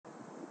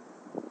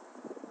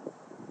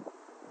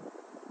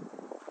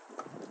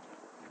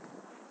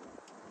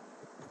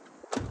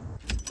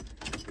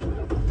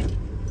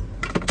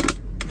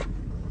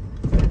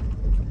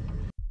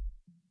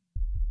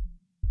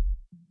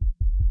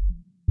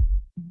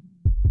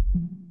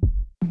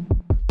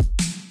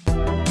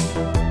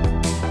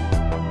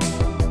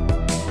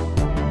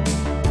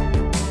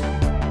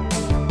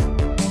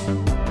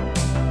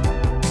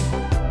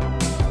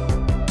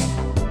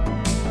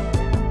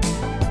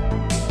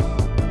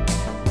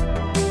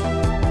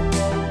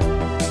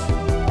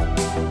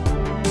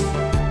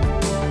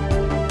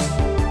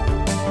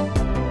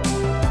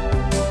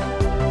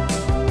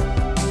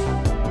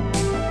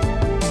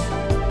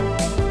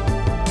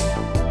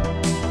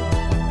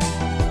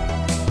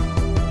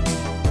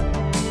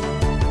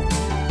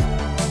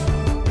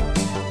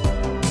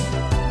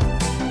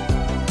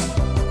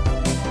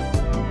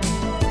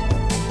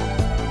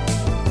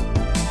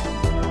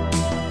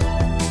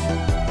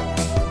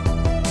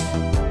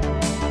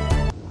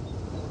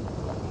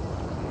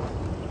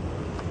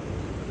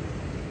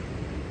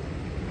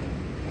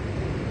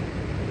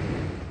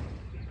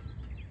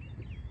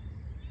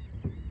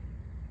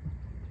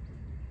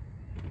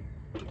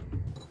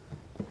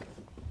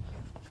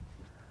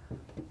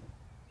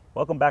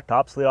Welcome back to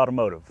Obsolete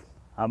Automotive.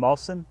 I'm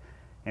Austin,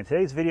 and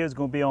today's video is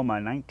going to be on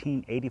my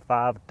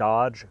 1985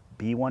 Dodge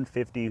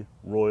B150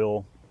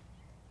 Royal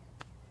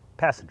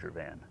passenger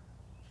van.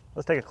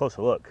 Let's take a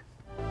closer look.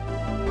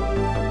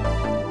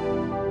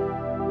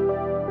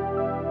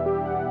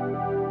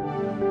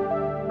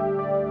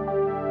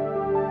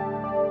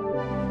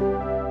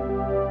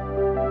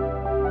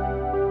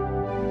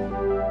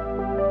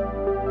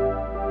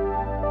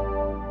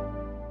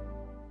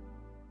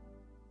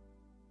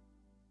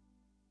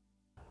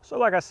 So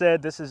like I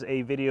said, this is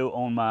a video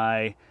on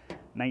my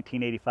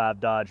 1985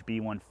 Dodge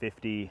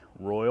B150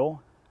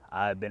 Royal.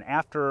 I've been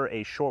after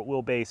a short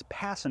wheelbase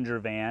passenger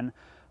van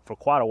for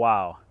quite a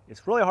while.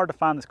 It's really hard to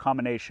find this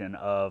combination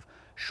of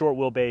short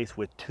wheelbase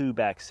with two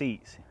back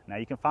seats. Now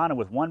you can find them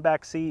with one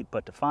back seat,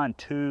 but to find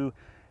two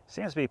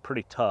seems to be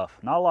pretty tough.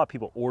 Not a lot of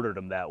people ordered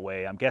them that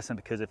way. I'm guessing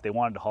because if they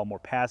wanted to haul more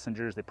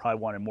passengers, they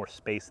probably wanted more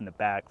space in the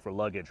back for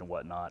luggage and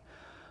whatnot.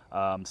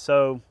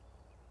 So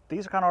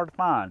these are kind of hard to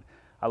find.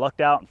 I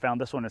lucked out and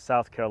found this one in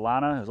South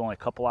Carolina. It was only a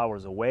couple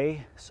hours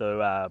away,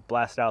 so I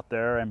blasted out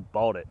there and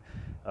bought it.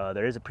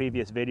 There is a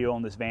previous video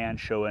on this van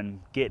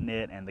showing getting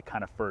it and the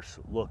kind of first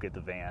look at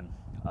the van.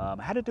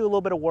 I had to do a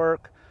little bit of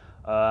work.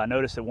 I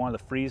noticed that one of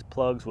the freeze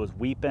plugs was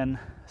weeping,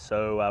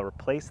 so I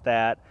replaced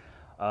that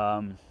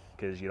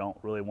because you don't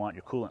really want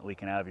your coolant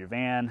leaking out of your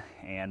van,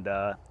 and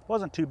it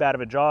wasn't too bad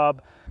of a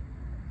job.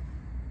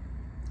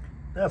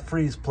 That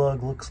freeze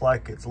plug looks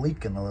like it's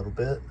leaking a little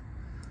bit.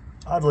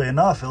 Oddly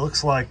enough, it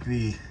looks like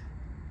the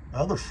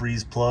other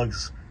freeze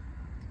plugs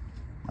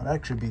might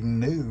actually be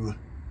new.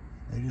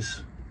 They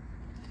just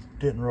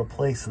didn't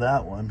replace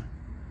that one.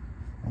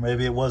 Or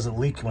maybe it wasn't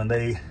leaking when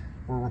they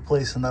were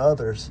replacing the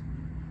others.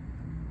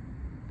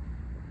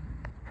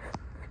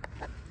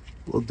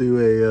 We'll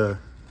do a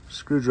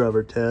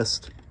screwdriver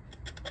test.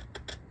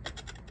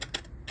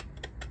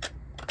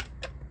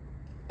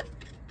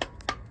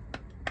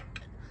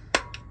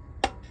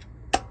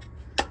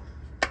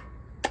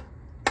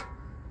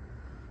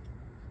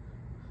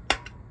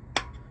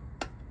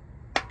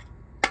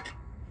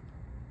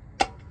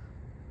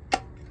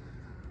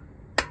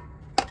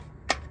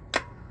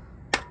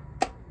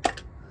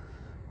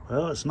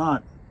 Well, it's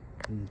not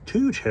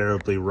too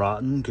terribly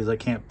rotten because I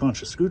can't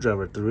punch a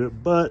screwdriver through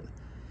it, but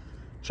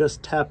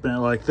just tapping it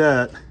like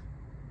that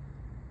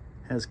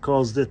has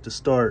caused it to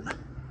start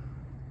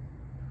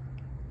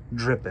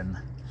dripping.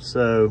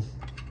 So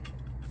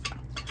I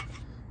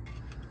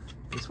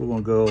guess we're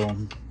gonna go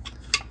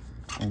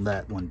on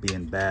that one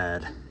being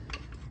bad.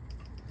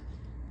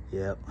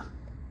 Yep,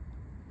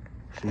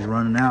 she's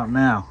running out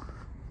now.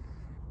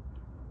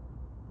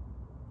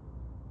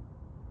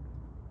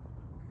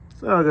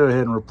 So I'll go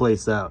ahead and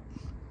replace that.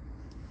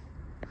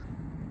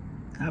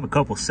 I have a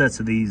couple sets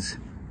of these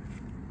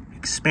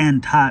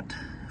expand tight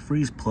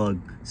freeze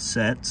plug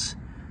sets.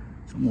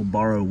 So I'm gonna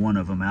borrow one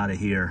of them out of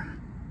here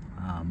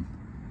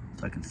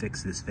so I can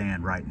fix this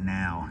van right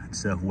now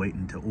instead of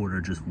waiting to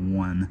order just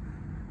one.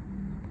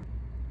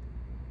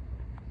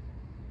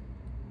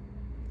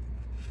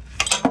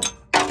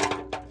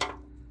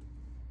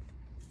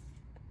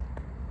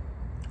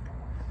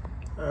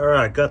 All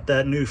right, got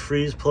that new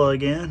freeze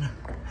plug in.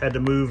 Had to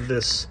move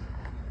this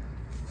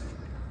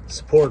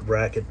support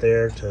bracket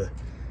there to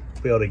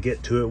be able to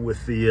get to it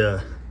with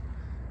the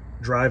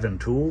driving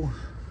tool,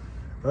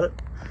 but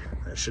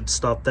that should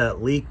stop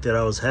that leak that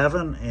I was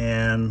having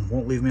and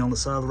won't leave me on the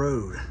side of the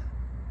road.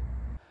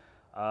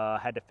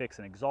 Had to fix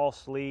an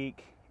exhaust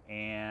leak,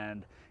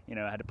 and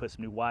I had to put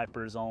some new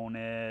wipers on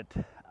it,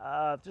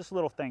 just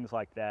little things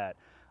like that.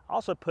 I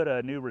also put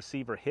a new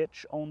receiver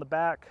hitch on the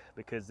back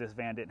because this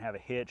van didn't have a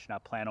hitch, and I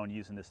plan on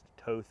using this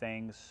to tow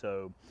things.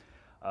 So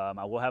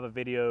I will have a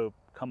video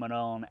coming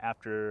on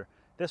after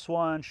this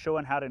one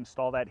showing how to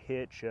install that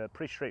hitch.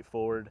 Pretty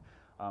straightforward,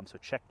 so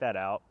check that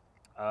out.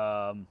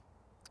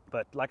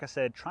 But like I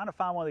said, trying to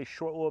find one of these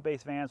short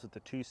wheelbase vans with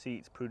the two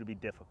seats proved to be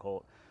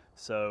difficult.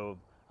 So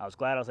I was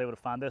glad I was able to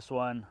find this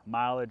one.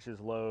 Mileage is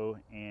low,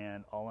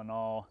 and all in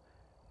all,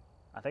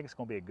 I think it's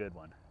going to be a good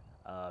one.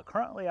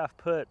 Currently, I've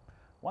put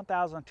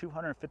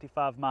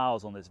 1,255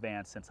 miles on this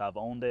van since I've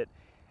owned it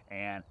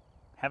and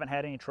haven't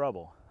had any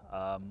trouble.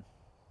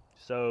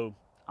 So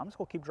I'm just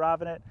gonna keep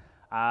driving it.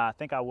 I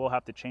think I will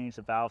have to change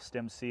the valve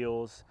stem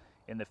seals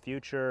in the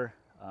future.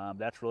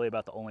 That's really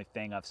about the only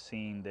thing I've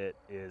seen that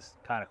is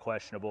kind of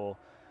questionable.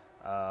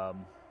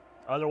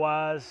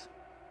 Otherwise,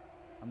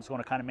 I'm just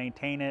gonna kind of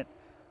maintain it.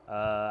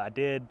 I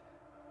did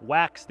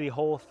wax the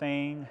whole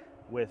thing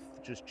with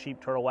just cheap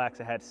turtle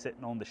wax I had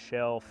sitting on the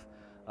shelf.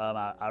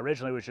 I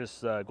originally was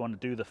just going to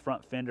do the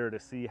front fender to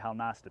see how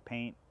nice the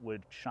paint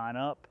would shine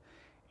up,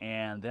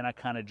 and then I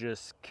kind of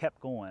just kept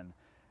going,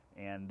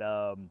 and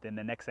then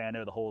the next thing I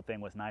know, the whole thing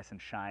was nice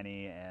and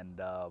shiny. And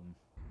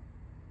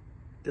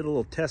did a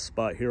little test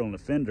spot here on the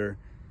fender,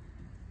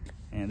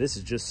 and this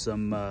is just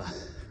some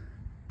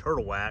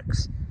turtle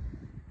wax.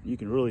 You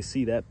can really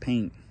see that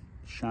paint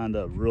shined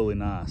up really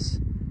nice.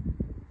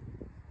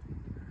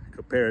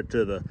 Compare it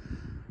to the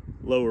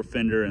lower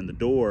fender and the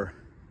door.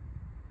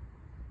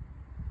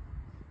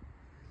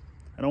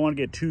 I don't want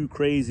to get too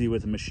crazy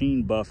with the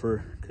machine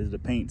buffer because the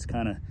paint's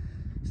kind of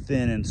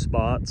thin in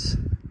spots.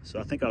 So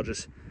I think I'll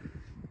just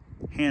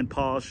hand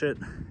polish it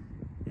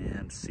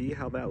and see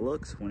how that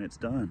looks when it's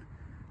done.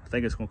 I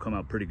think it's going to come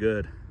out pretty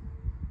good.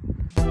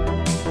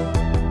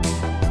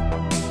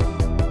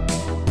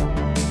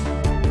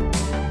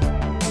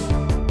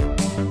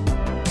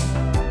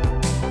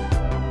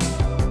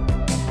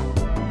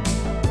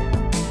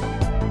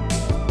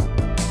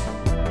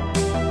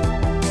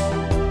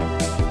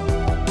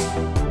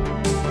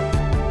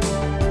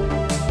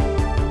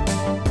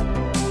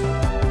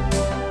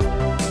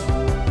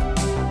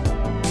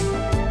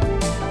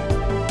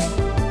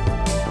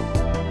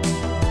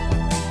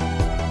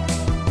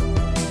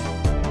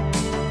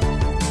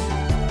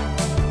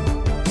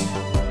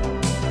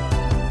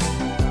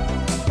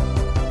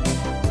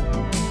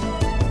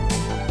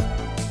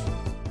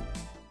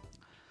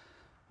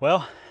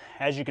 Well,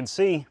 as you can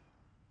see,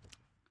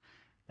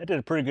 that did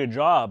a pretty good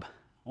job.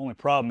 Only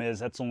problem is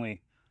that's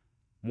only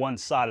one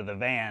side of the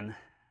van,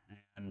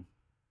 and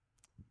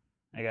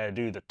I got to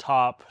do the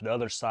top, the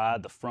other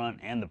side, the front,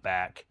 and the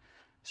back.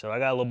 So I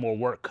got a little more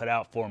work cut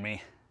out for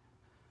me,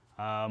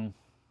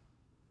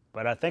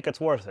 but I think it's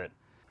worth it.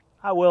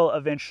 I will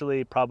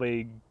eventually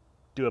probably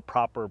do a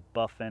proper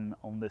buffing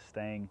on this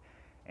thing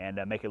and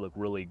make it look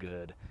really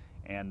good.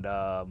 And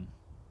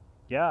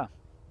yeah,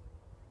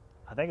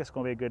 I think it's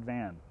going to be a good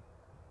van.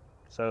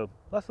 So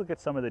let's look at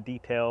some of the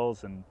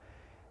details and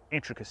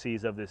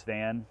intricacies of this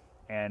van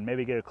and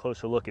maybe get a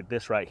closer look at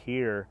this right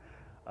here.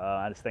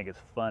 I just think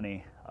it's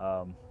funny.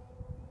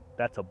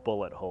 That's a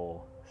bullet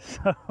hole.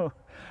 So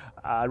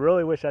I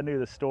really wish I knew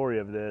the story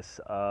of this,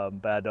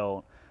 but I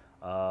don't.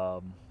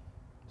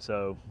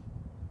 So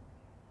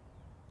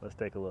let's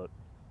take a look.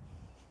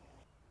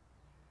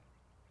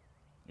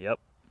 Yep,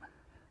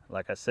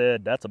 like I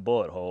said, that's a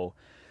bullet hole.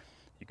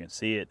 You can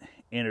see it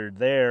entered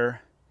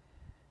there,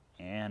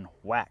 and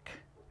whack.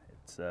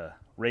 It's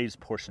raised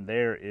portion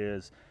there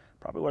is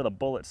probably where the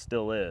bullet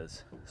still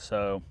is.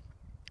 So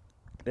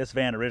this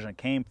van originally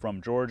came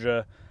from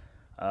Georgia.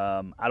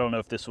 I don't know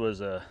if this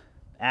was a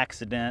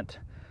accident.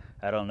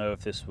 I don't know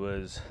if this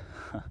was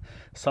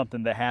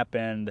something that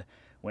happened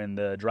when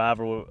the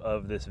driver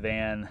of this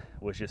van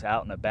was just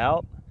out and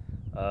about.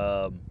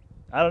 I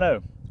don't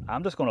know.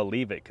 I'm just going to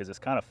leave it because it's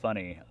kind of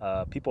funny.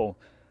 People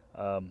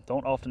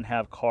don't often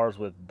have cars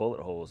with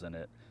bullet holes in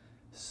it.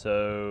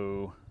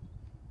 So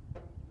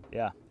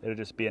yeah, it'll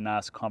just be a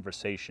nice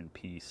conversation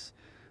piece.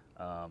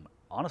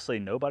 Honestly,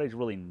 nobody's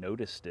really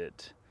noticed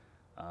it,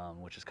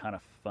 which is kind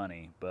of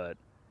funny, but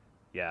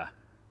yeah.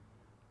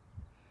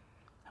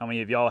 How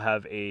many of y'all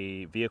have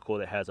a vehicle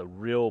that has a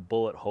real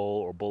bullet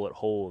hole or bullet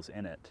holes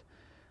in it?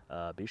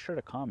 Be sure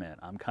to comment.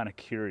 I'm kind of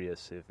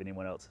curious if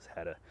anyone else has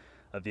had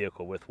a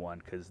vehicle with one,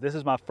 because this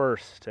is my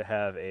first to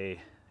have a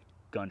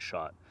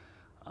gunshot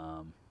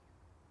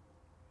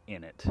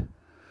in it.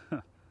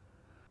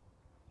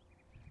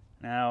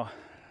 Now,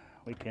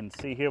 we can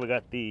see here we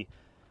got the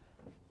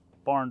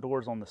barn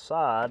doors on the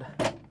side.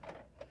 And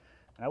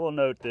I will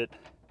note that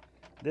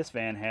this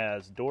van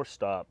has door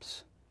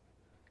stops,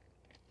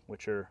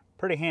 which are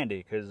pretty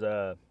handy because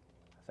I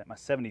think my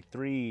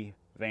 73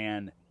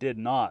 van did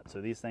not.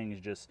 So these things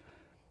just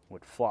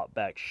would flop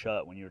back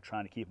shut when you were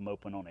trying to keep them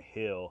open on a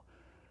hill.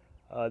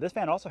 This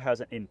van also has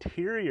an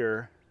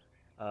interior,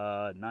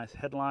 nice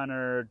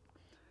headliner,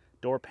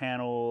 door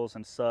panels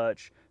and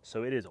such,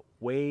 so it is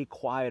way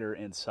quieter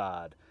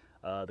inside.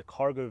 The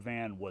cargo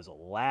van was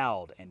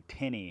loud and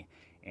tinny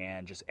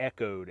and just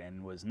echoed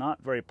and was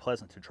not very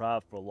pleasant to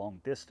drive for a long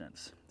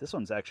distance. This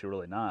one's actually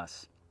really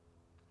nice.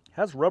 It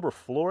has rubber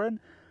flooring.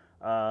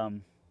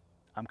 I'm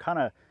kind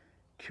of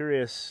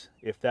curious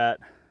if that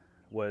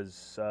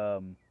was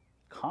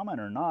common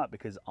or not,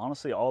 because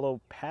honestly all the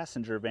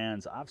passenger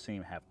vans I've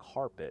seen have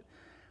carpet.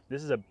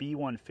 This is a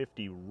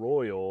B150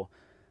 Royal,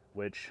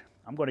 which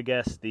I'm going to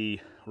guess the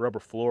rubber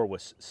floor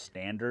was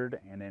standard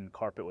and then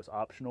carpet was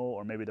optional,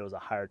 or maybe there was a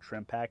higher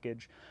trim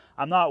package.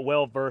 I'm not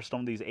well versed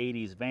on these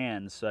 80s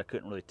vans, so I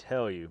couldn't really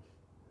tell you.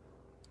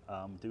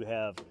 Do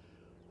have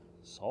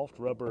soft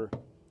rubber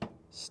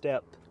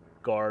step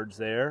guards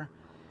there,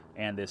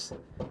 and this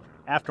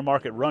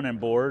aftermarket running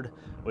board,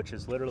 which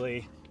is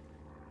literally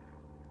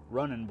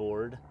running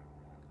board,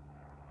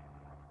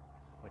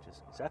 which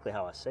is exactly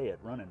how I say it,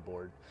 running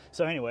board.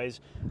 So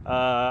anyways,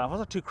 I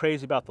wasn't too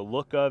crazy about the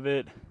look of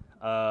it.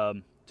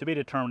 To be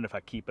determined if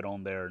I keep it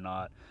on there or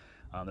not.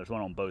 There's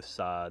one on both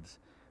sides,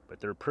 but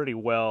they're pretty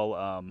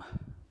well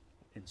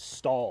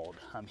installed.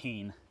 I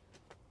mean,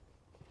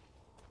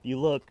 you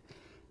look,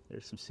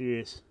 there's some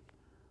serious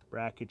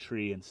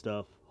bracketry and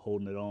stuff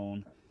holding it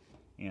on,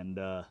 and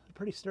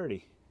pretty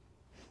sturdy.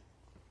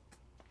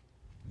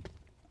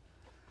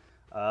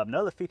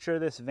 Another feature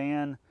of this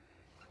van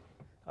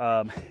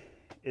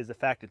is the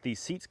fact that these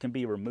seats can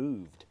be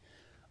removed.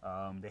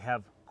 They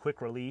have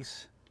quick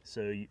release,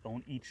 so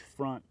on each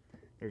front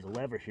there's a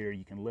lever here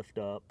you can lift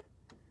up.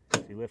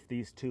 So you lift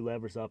these two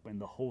levers up and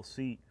the whole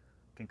seat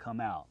can come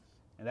out,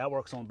 and that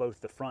works on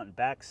both the front and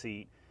back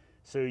seat.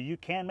 So you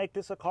can make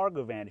this a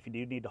cargo van if you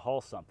do need to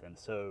haul something.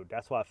 So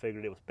that's why I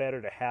figured it was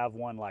better to have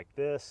one like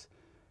this.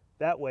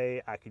 That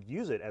way I could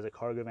use it as a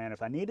cargo van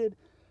if I needed,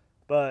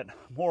 but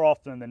more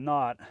often than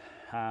not,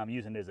 I'm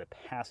using it as a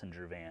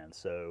passenger van.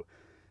 So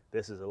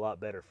this is a lot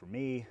better for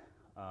me.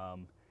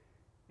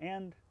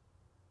 And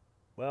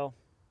well,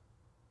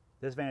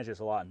 this van is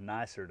just a lot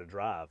nicer to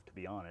drive, to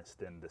be honest,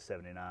 than the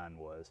 79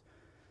 was.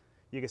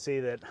 You can see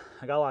that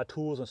I got a lot of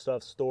tools and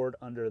stuff stored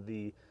under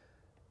the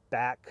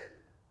back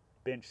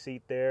bench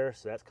seat there,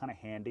 so that's kind of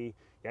handy.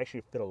 You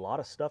actually fit a lot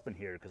of stuff in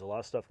here because a lot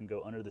of stuff can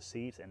go under the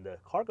seats, and the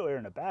cargo area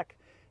in the back,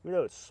 even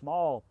though it's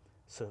small,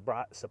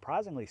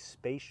 surprisingly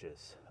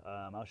spacious.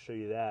 I'll show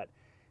you that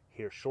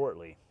here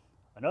shortly.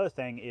 Another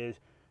thing is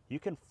you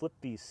can flip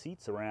these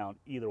seats around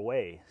either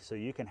way, so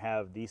you can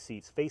have these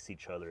seats face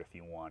each other if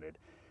you wanted.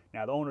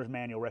 Now the owner's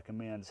manual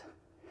recommends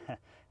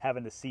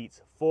having the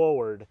seats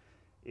forward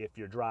if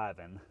you're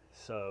driving,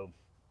 so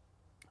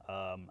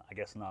I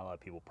guess not a lot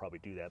of people probably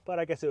do that, but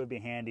I guess it would be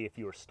handy if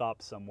you were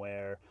stopped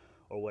somewhere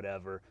or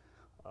whatever.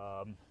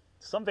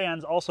 Some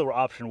vans also were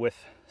optioned with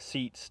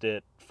seats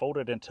that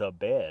folded into a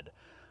bed,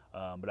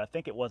 but I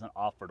think it wasn't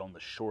offered on the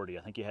Shorty.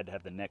 I think you had to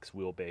have the next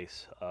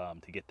wheelbase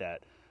to get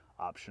that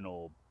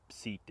optional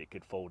seat that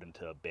could fold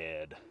into a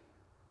bed.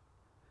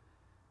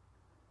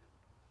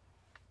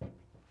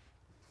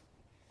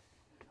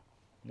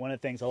 One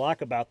of the things I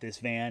like about this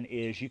van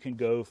is you can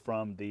go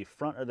from the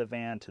front of the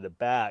van to the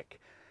back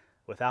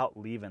without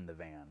leaving the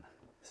van.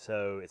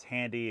 So it's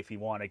handy if you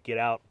want to get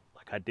out,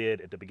 like I did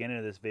at the beginning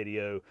of this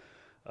video,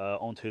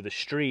 onto the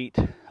street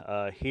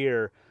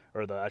here,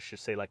 or I should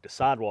say like the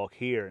sidewalk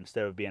here,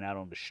 instead of being out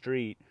on the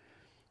street.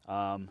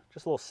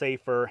 Just a little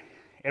safer.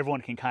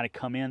 Everyone can kind of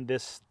come in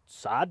this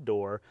side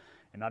door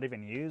and not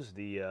even use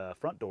the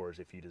front doors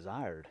if you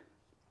desired.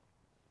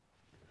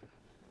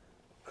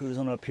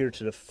 Cruising up here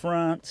to the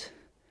front.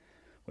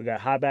 We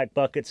got high back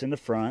buckets in the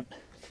front,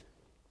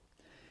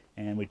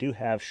 and we do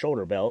have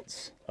shoulder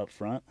belts up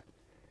front.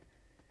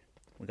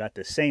 We got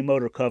the same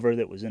motor cover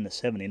that was in the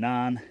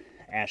 79,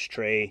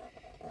 ashtray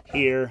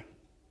here.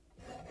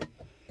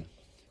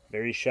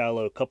 Very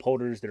shallow cup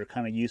holders that are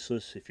kind of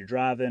useless if you're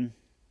driving.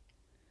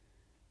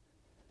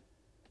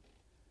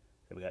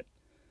 Then we got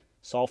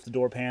soft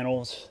door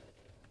panels.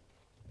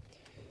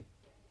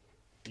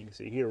 You can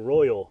see here,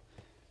 Royal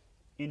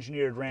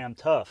Engineered Ram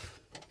Tough.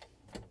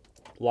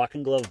 Lock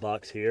and glove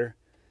box here.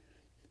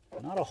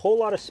 Not a whole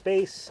lot of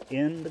space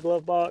in the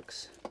glove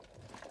box,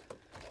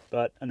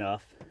 but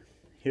enough.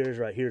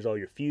 Here's all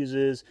your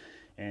fuses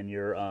and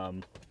your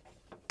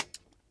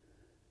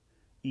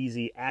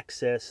easy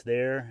access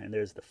there, and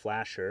there's the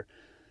flasher.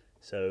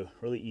 So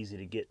really easy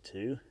to get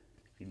to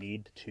if you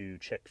need to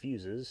check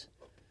fuses.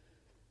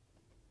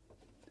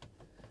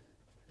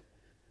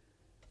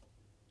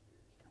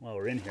 While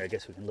we're in here, I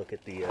guess we can look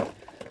at the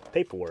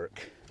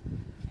paperwork.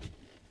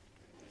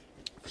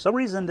 For some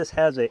reason, this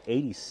has a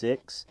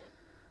 86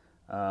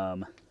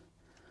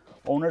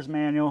 owner's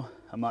manual.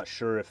 I'm not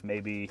sure if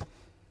maybe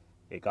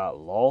it got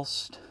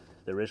lost.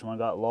 The original one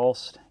got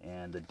lost,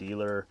 and the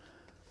dealer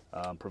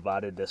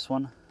provided this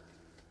one.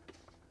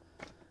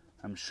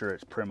 I'm sure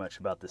it's pretty much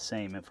about the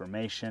same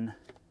information.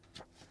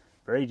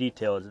 Very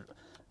detailed.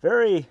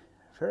 Very,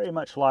 very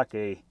much like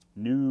a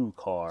new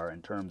car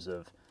in terms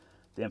of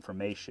the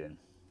information.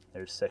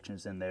 There's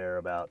sections in there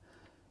about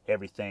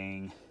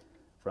everything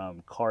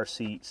from car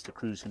seats to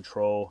cruise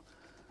control.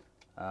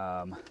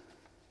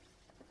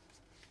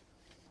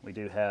 We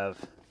do have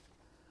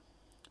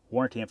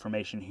warranty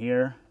information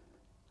here.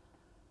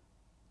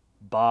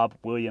 Bob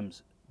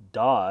Williams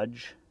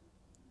Dodge.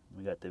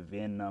 We got the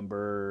VIN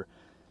number.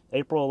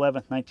 April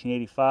 11th,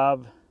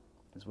 1985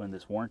 is when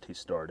this warranty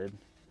started.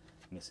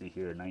 You can see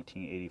here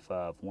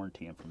 1985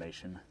 warranty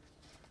information.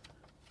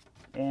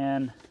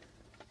 And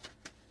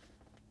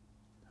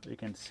we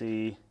can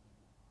see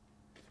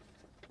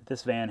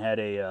this van had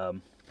a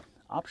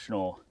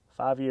optional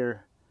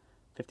 5-year,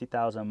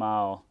 50,000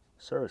 mile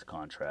service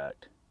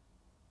contract.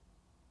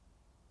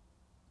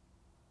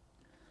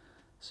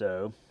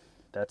 So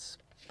that's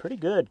pretty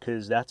good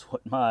because that's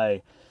what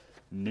my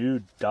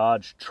new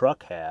Dodge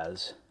truck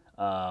has.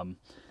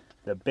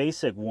 The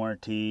basic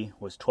warranty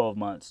was 12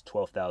 months,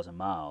 12,000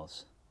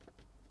 miles.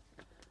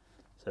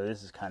 So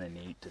this is kind of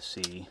neat to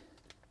see.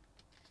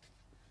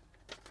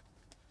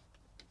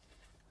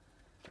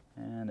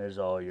 And there's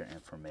all your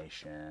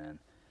information,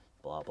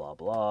 blah, blah,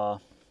 blah.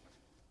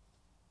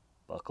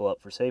 Buckle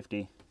up for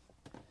safety.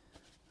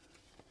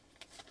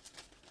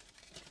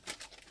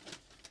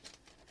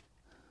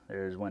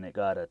 There's when it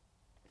got I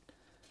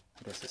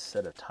guess a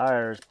set of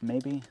tires,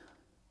 maybe.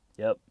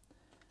 Yep.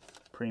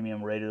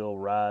 Premium radial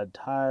ride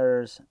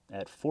tires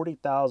at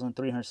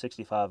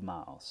 40,365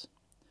 miles.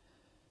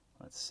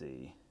 Let's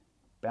see.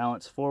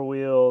 Balance 4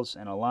 wheels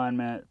and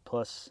alignment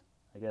plus,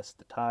 I guess,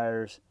 the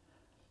tires.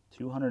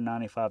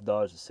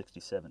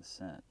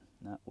 $295.67.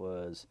 That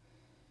was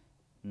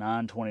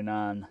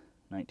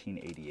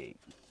 9/29/1988.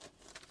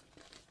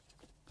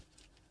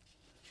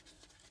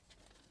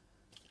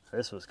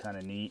 This was kind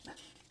of neat.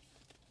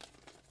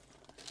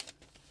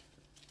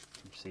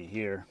 See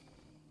here,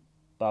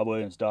 Bob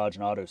Williams Dodge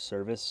and Auto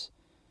Service,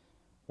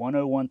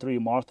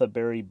 1013 Martha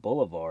Berry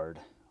Boulevard,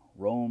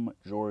 Rome,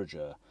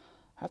 Georgia.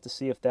 I have to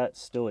see if that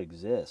still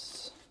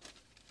exists.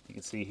 You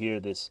can see here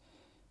this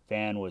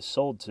van was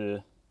sold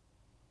to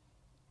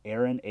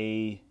Aaron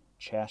A.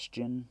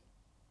 Chastain.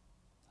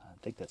 I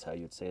think that's how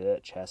you'd say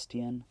that,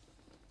 Chastain.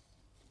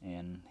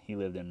 And he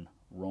lived in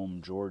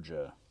Rome,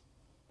 Georgia.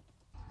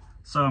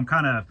 So I'm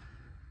kind of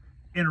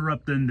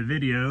interrupting the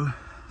video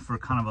for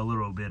kind of a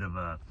little bit of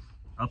a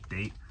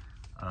update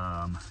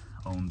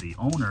on the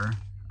owner.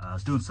 I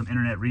was doing some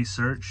internet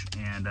research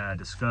and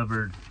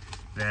discovered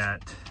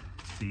that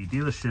the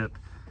dealership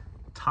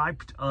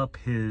typed up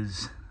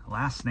his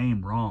last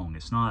name wrong.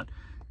 It's not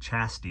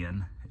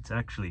Chastain, it's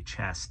actually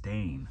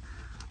Chastain.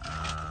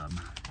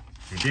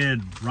 They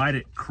did write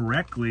it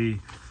correctly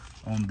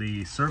on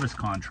the service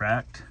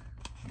contract.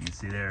 You can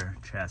see there,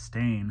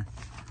 Chastain.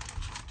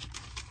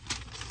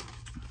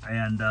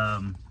 And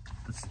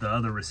that's the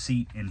other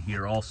receipt in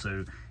here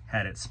also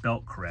had it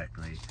spelt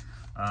correctly.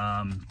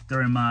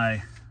 During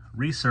my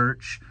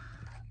research,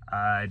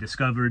 I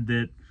discovered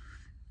that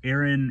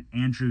Aaron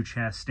Andrew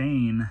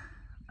Chastain,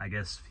 I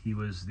guess he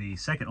was the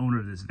second owner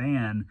of this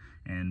van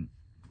and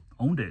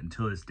owned it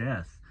until his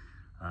death.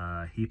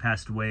 He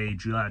passed away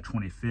July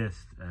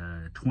 25th,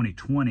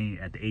 2020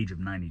 at the age of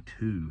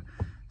 92.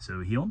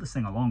 So he owned this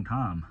thing a long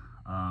time.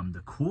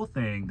 The cool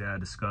thing that I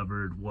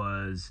discovered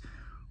was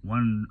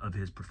one of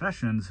his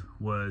professions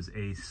was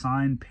a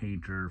sign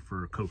painter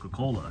for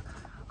Coca-Cola.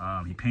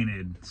 He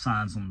painted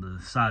signs on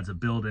the sides of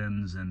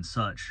buildings and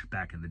such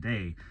back in the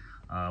day,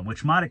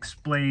 which might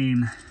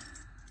explain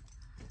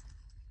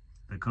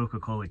the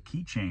Coca-Cola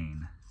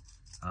keychain.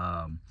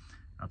 I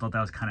thought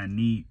that was kind of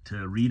neat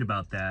to read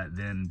about that,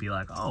 then be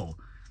like, oh,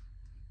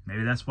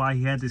 maybe that's why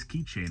he had this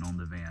keychain on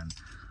the van.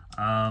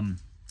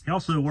 He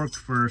also worked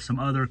for some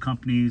other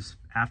companies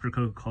after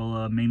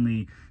Coca-Cola,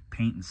 mainly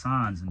painting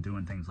signs and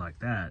doing things like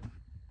that.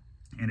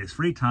 In his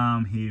free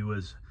time, he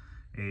was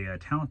a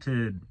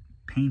talented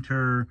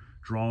painter,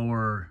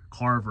 drawer,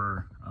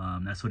 carver.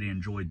 That's what he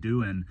enjoyed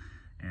doing.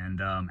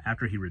 And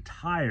after he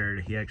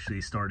retired, he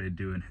actually started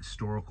doing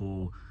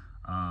historical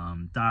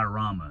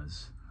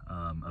dioramas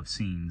of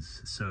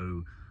scenes.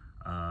 So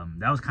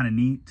that was kind of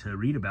neat to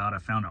read about. I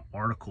found an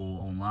article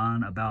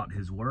online about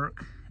his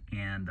work,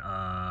 and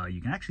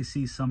you can actually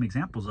see some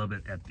examples of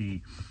it at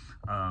the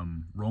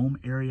Rome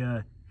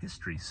Area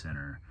History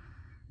Center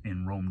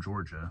in Rome,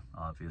 Georgia,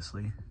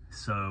 obviously.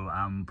 So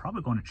I'm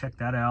probably going to check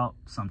that out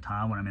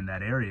sometime when I'm in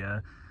that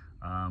area.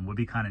 Would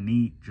be kind of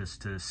neat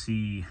just to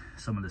see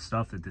some of the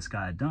stuff that this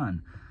guy had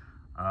done.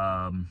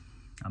 I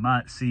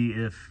might see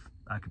if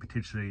I could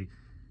potentially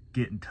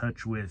get in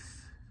touch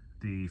with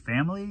the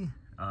family,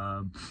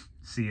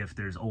 see if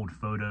there's old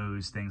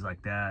photos, things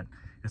like that.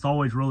 It's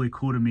always really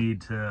cool to me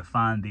to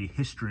find the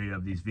history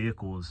of these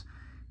vehicles.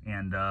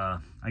 And I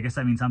guess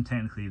that means I'm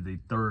technically the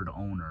third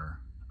owner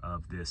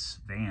of this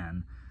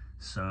van.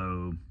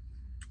 So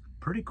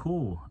pretty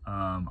cool.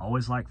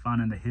 Always like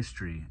finding the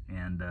history,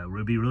 and it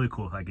would be really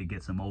cool if I could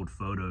get some old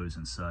photos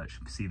and such,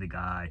 see the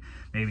guy,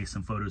 maybe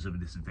some photos of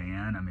this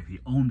van. I mean, if he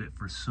owned it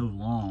for so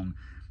long,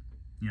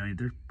 you know,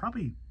 there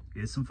probably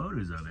is some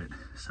photos of it.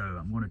 So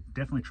I'm going to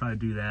definitely try to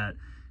do that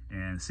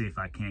and see if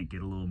I can't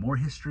get a little more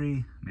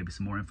history, maybe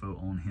some more info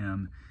on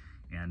him,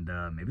 and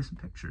maybe some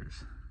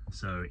pictures.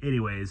 So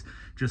anyways,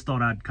 just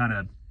thought I'd kind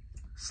of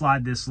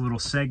slide this little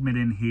segment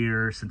in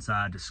here since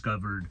I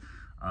discovered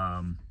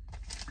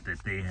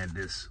that they had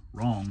this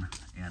wrong,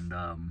 and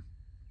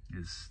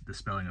is the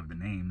spelling of the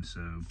name.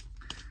 So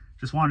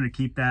just wanted to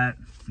keep that,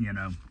 you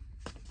know,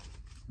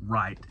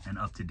 right and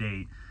up to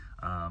date.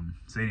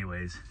 So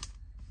anyways,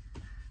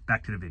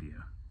 back to the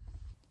video.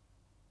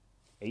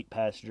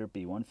 8-passenger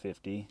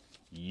B150,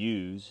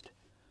 used.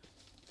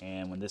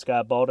 And when this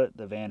guy bought it,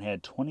 the van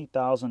had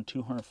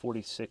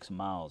 20,246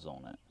 miles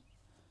on it.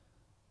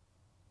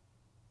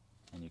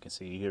 And you can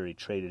see here he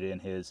traded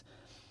in his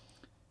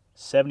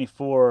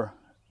 74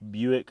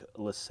 Buick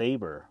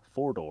LeSabre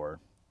 4-door,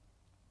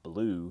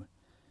 blue.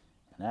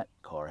 And that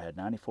car had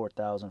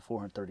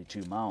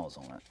 94,432 miles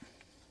on it.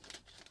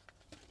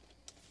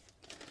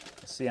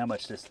 Let's see how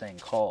much this thing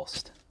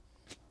cost.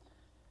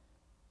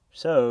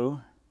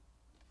 So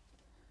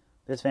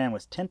this van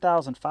was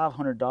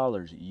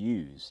 $10,500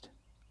 used.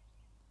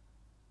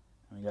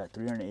 And we got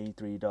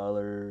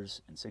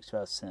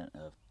 $383.65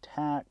 of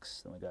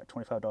tax. Then we got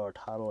 $25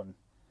 title and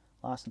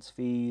license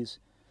fees.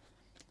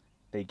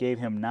 They gave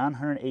him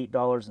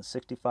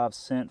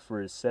 $908.65 for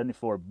his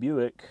 74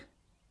 Buick.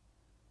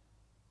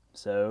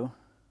 So,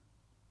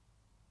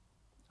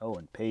 oh,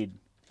 and paid,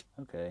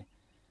 okay.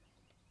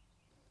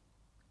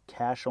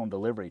 Cash on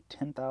delivery,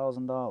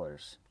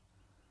 $10,000.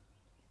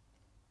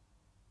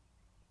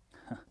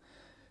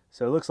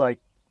 So it looks like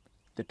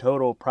the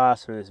total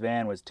price for this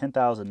van was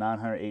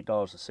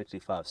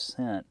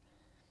 $10,908.65,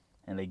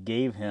 and they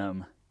gave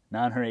him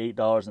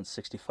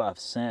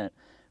 $908.65,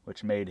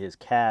 which made his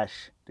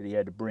cash that he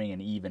had to bring an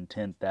even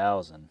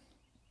 $10,000,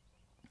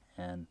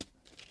 and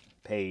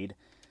paid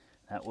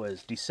That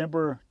was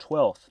December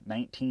 12th,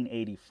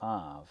 1985.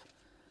 I'll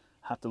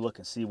have to look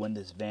and see when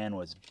this van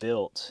was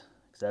built,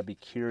 because I'd be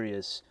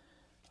curious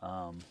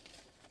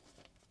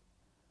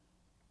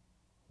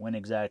when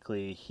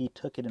exactly he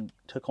took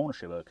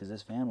ownership of it, because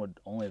this van would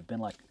only have been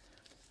like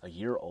a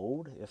year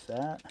old, if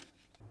that.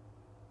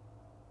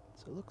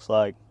 So it looks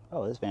like,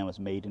 oh, this van was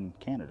made in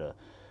Canada.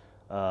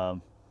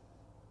 Chrysler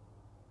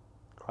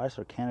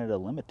Canada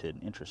Limited,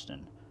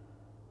 interesting.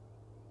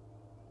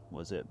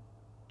 Was it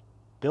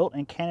built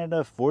in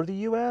Canada for the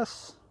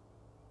U.S.?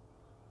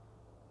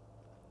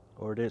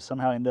 Or did it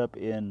somehow end up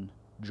in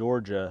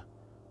Georgia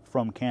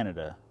from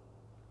Canada?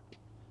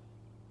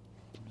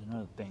 There's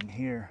another thing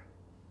here.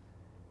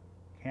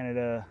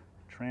 Canada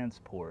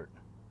Transport.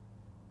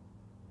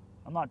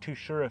 I'm not too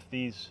sure if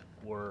these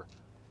were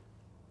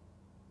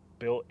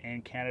built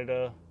in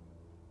Canada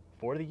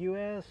for the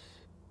U.S.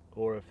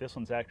 or if this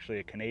one's actually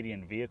a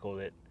Canadian vehicle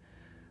that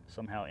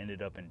somehow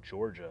ended up in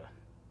Georgia.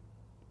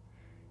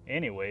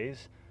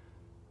 Anyways,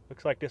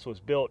 looks like this was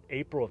built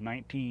April of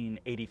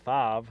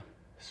 1985.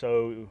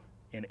 So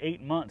in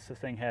 8 months, this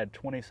thing had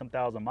 20-some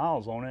thousand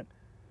miles on it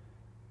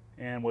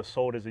and was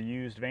sold as a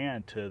used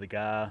van to the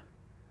guy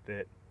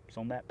that's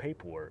on that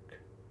paperwork.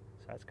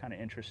 So that's kind of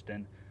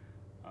interesting.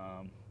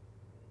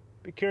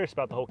 Be curious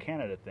about the whole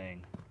Canada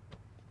thing.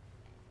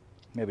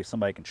 Maybe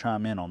somebody can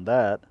chime in on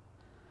that.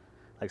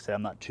 Like I said,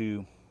 I'm not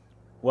too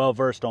well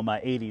versed on my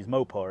 80s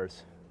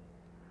MoPars.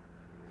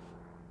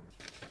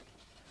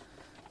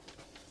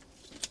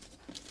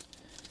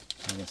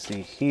 You can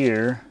see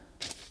here,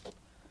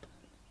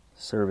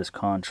 service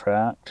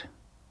contract.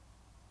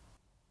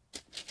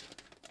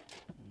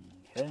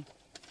 Okay,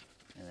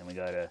 and then we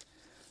got a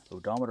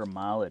odometer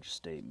mileage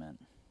statement.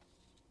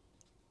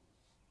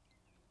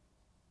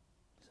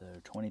 So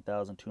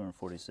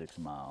 20,246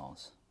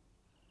 miles.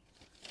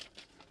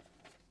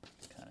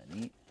 Kind of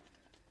neat.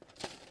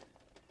 Too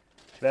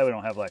bad we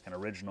don't have like an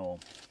original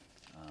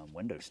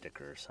window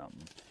sticker or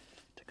something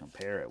to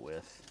compare it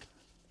with.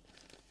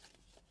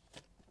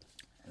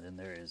 And then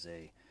there is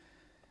a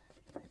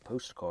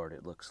postcard,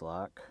 it looks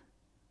like.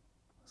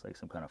 It's like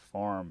some kind of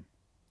farm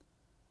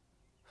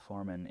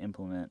and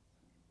implement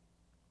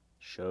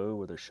show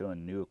where they're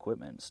showing new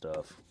equipment and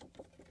stuff.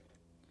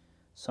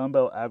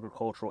 Sunbelt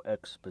Agricultural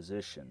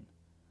Exposition.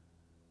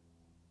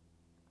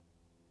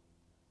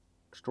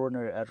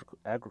 Extraordinary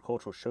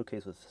agricultural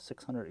showcase with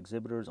 600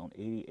 exhibitors on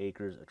 80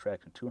 acres,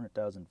 attracting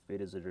 200,000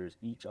 visitors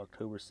each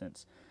October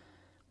since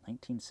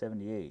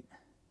 1978.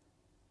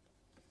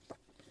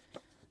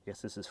 I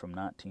guess this is from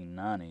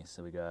 1990,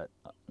 so we got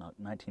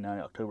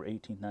 1990, October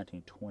 18th,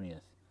 19th, 20th.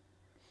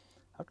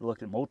 I have to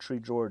look at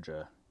Moultrie,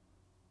 Georgia.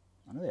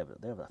 I know I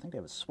think they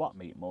have a swap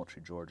meet in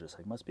Moultrie, Georgia, so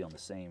it must be on the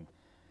same,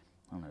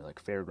 I don't know,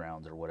 like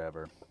fairgrounds or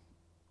whatever.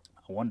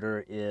 I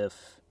wonder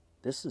if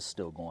this is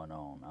still going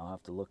on. I'll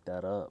have to look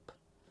that up.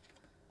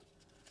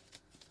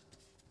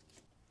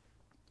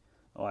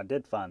 Oh, I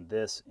did find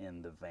this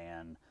in the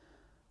van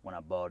when I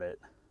bought it.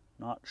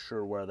 Not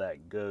sure where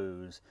that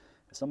goes.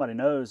 If somebody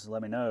knows,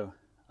 let me know.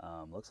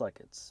 Looks like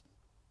it's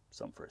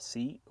something for a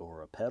seat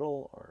or a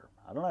pedal, or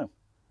I don't know.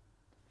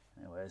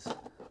 Anyways.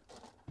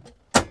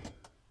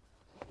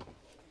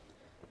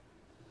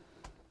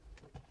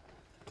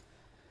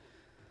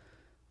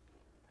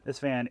 This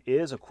van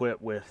is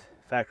equipped with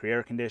factory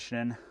air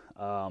conditioning.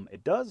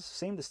 It does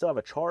seem to still have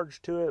a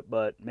charge to it,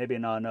 but maybe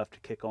not enough to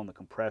kick on the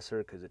compressor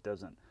because it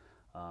doesn't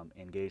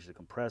engage the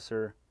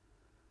compressor.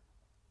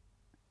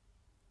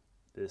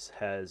 This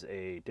has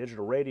a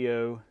digital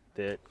radio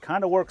that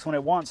kind of works when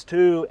it wants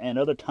to and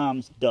other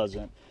times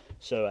doesn't.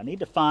 So I need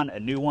to find a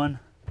new one.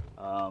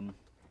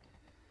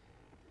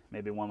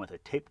 Maybe one with a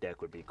tape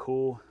deck would be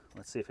cool.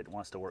 Let's see if it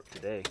wants to work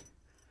today.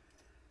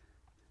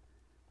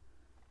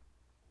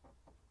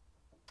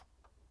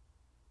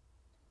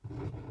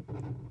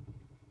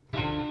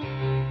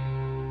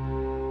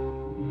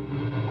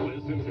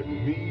 Listen to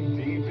Me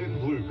Deep in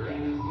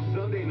Bluegrass,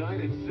 Sunday night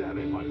at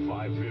 7 on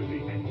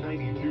 550 and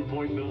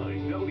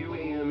 92.9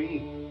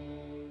 WAME.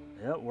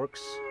 Yeah, it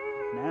works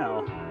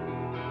now.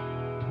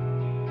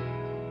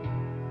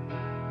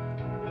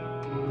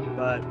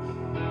 But,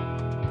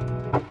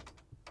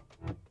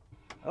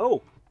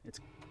 oh, it's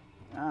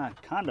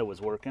kind of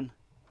was working.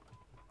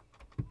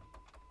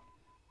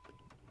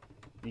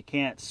 You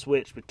can't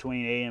switch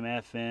between AM,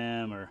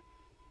 FM, or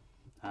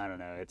I don't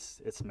know.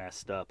 It's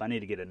messed up. I need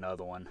to get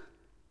another one.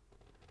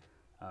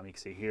 You can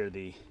see here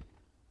the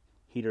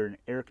heater and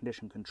air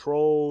conditioning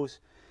controls.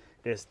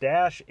 This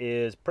dash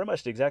is pretty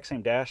much the exact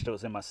same dash that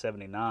was in my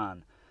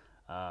 79.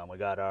 We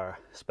got our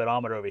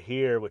speedometer over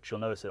here, which you'll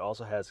notice it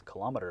also has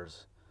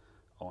kilometers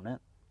on it.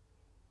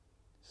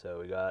 So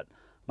we got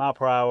mile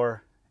per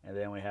hour, and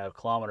then we have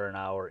kilometer an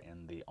hour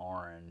in the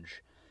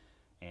orange.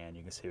 And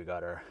you can see we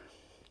got our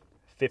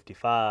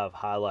 55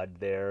 highlighted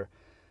there.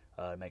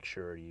 Make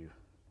sure you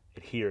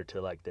adhere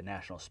to like the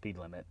national speed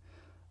limit.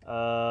 You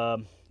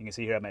can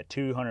see here I'm at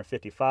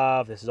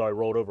 255. This is already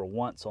rolled over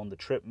once on the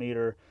trip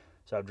meter.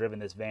 So I've driven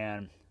this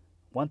van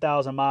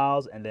 1,000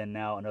 miles and then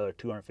now another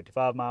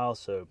 255 miles.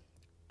 So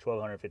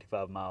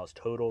 1,255 miles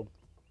total.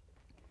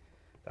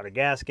 Got our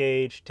gas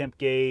gauge, temp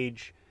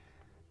gauge.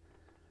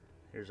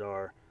 Here's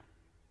our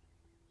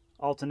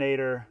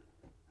alternator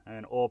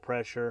and oil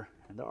pressure.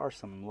 And there are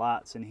some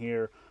lights in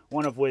here,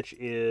 one of which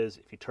is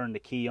if you turn the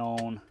key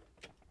on,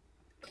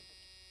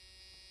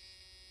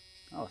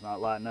 oh, it's not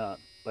lighting up,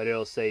 but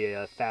it'll say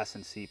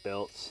fasten seat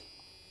belts.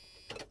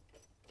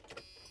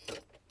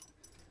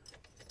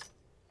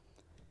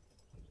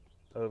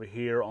 Over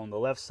here on the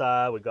left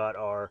side, we got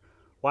our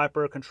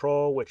wiper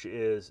control, which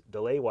is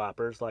delay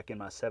wipers, like in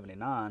my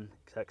 79,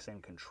 exact same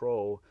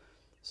control.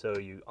 So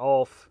you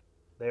off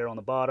there on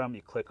the bottom,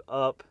 you click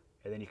up,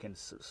 and then you can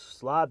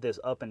slide this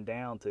up and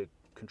down to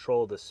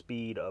control the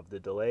speed of the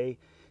delay.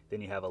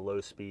 Then you have a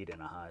low speed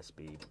and a high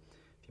speed.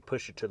 If you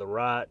push it to the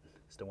right,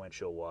 it's the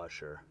windshield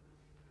washer.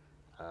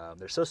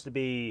 There's supposed to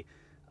be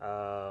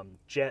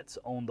jets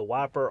on the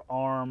wiper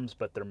arms,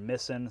 but they're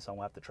missing, so I'm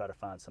gonna have to try to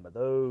find some of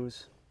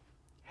those.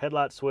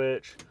 Headlight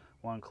switch,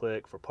 1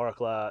 click for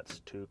park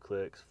lights, 2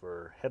 clicks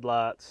for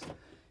headlights.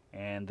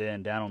 And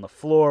then down on the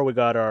floor, we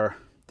got our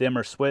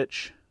dimmer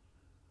switch.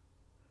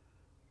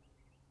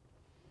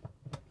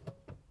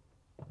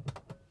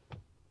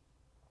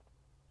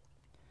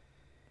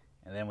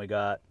 And then we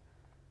got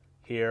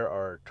here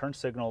our turn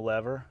signal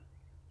lever,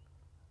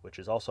 which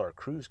is also our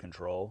cruise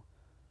control.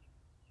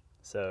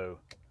 So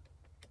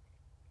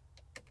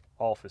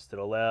off is to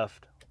the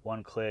left,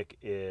 1 click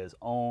is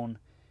on.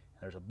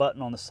 There's a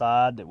button on the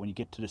side that when you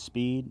get to the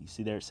speed, you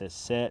see there it says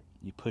set.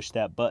 You push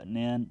that button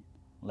in,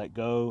 let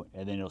go,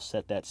 and then it'll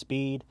set that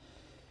speed.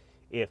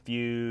 If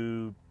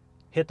you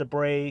hit the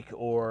brake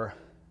or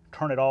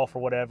turn it off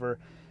or whatever,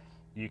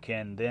 you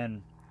can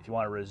then, if you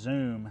want to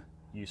resume,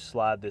 you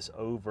slide this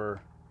over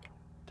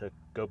to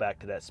go back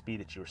to that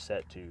speed that you were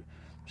set to.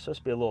 There's supposed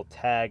to be a little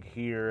tag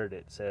here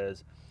that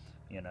says,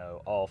 you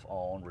know, off,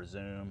 on,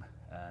 resume,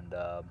 and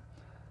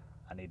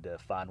I need to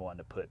find one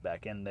to put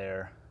back in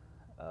there.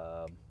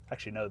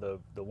 Actually, no,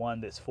 the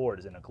one that's for it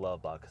is in a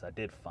glove box because I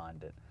did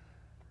find it.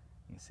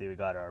 You can see we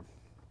got our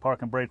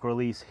park and brake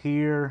release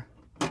here,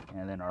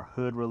 and then our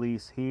hood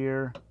release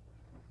here,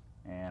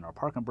 and our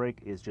park and brake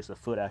is just a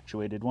foot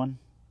actuated one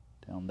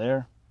down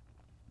there.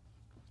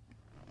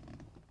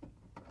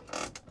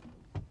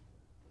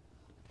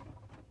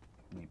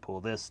 You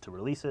pull this to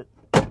release it.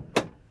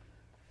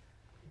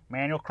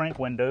 Manual crank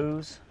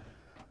windows,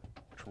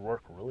 which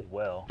work really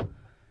well.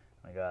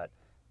 We got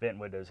vent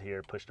windows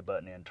here, push the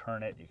button in,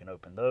 turn it, you can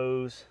open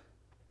those.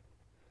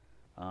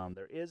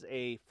 There is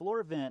a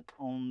floor vent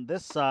on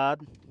this side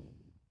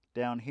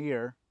down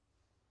here.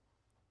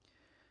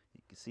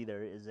 You can see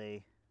there is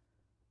a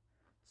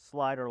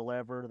slider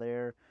lever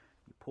there.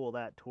 You pull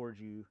that towards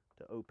you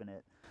to open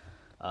it.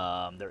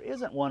 There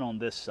isn't one on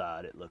this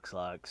side, it looks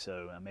like,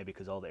 so maybe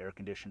because all the air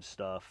conditioned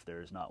stuff,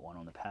 there's not one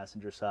on the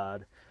passenger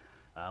side.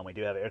 We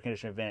do have an air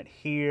conditioning vent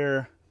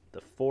here,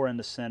 the 4 in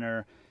the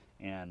center,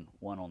 and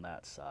 1 on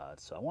that side.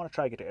 So I want to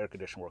try to get the air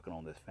conditioning working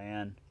on this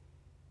fan.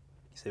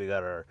 You see we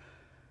got our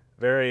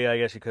very, I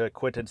guess you could,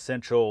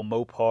 quintessential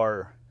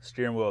MoPar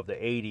steering wheel of the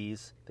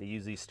 80s. They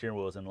use these steering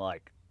wheels in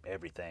like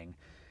everything.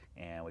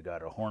 And we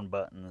got our horn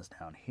buttons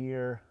down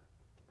here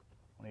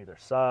on either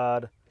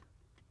side.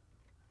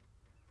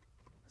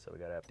 So we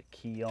gotta have the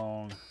key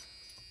on.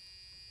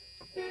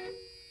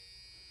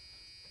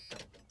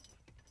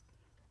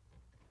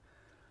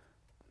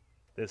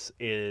 This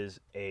is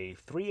a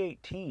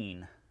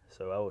 318,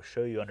 so I will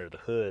show you under the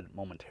hood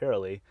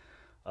momentarily,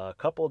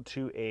 coupled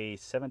to a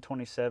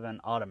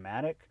 727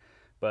 automatic.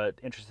 But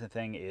interesting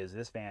thing is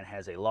this van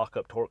has a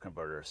lockup torque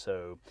converter.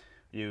 So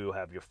you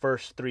have your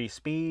first 3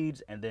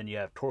 speeds, and then you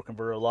have torque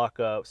converter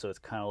lockup, so it's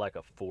kind of like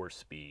a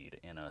 4-speed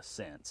in a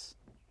sense.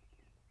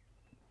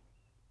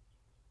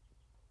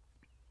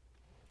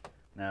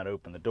 Now to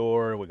open the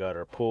door, we got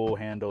our pull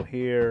handle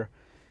here.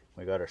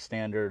 We got our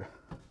standard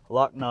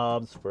lock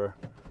knobs for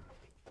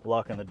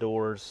locking the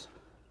doors.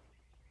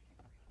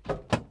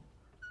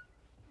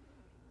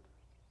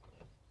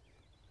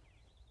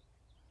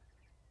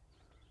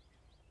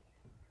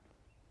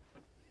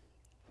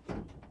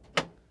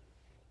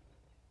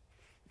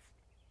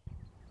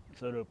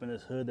 So to open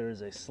this hood, there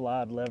is a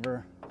slide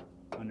lever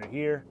under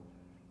here.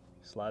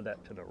 Slide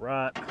that to the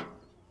right.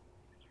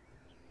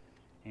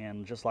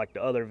 And just like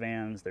the other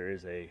vans, there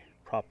is a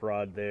prop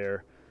rod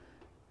there.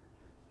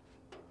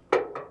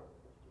 And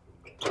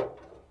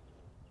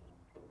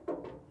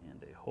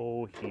a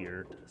hole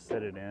here to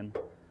set it in.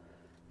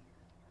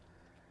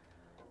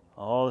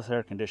 All this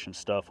air conditioned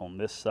stuff on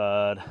this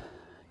side.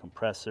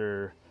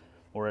 Compressor,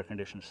 more air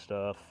conditioned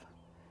stuff.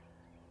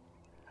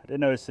 I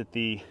did notice that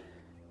the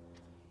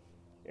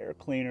air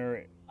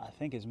cleaner, I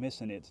think, is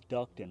missing its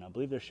ducting. I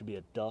believe there should be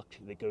a duct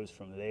that goes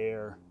from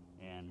there,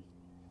 and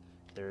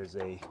there's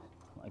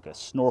like a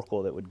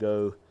snorkel that would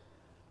go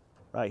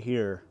right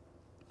here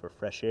for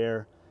fresh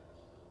air.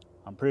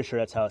 I'm pretty sure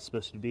that's how it's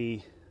supposed to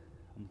be.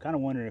 I'm kind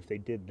of wondering if they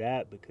did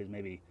that because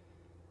maybe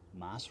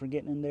mice were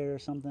getting in there or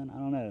something. I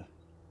don't know.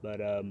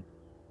 But I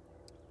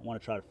want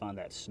to try to find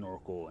that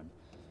snorkel and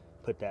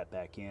put that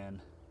back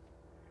in.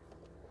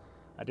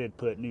 I did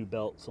put new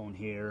belts on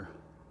here,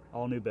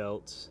 all new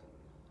belts.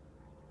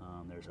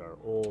 There's our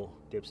oil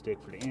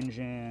dipstick for the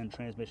engine,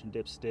 transmission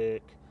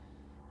dipstick,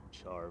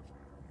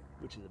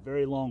 which is a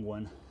very long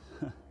one.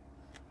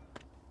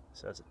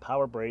 So that's the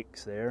power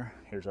brakes there.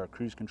 Here's our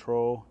cruise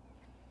control,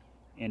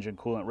 engine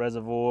coolant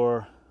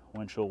reservoir,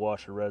 windshield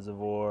washer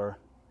reservoir.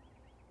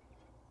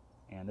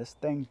 And this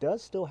thing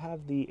does still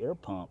have the air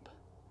pump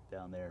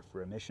down there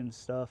for emission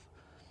stuff.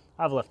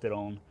 I've left it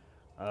on.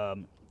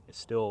 It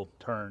still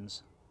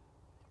turns,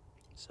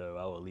 so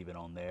I will leave it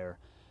on there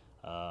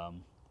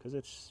because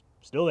it's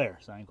still there,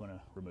 so I ain't gonna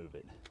remove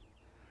it.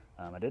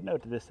 I did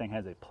note that this thing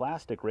has a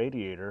plastic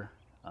radiator.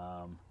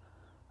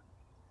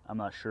 I'm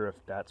not sure if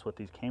that's what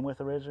these came with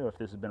originally, or if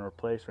this has been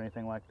replaced or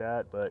anything like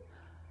that, but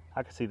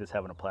I could see this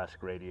having a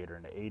plastic radiator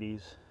in the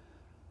 80s.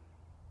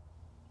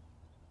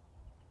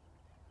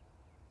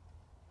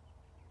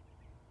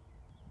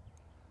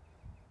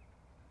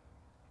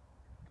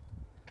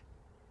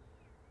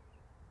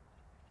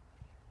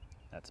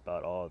 That's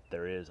about all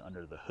there is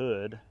under the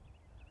hood.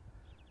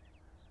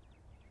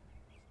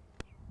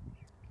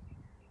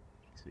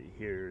 See,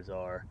 here's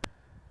our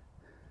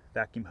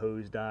vacuum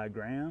hose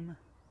diagram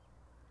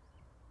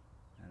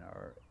and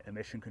our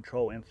emission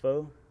control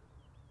info.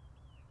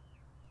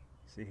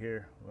 See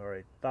here, we're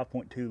already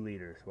 5.2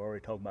 liters. We're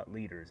already talking about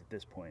liters at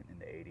this point in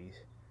the 80s.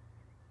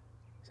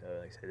 So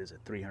like I said, it's a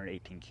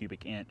 318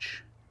 cubic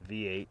inch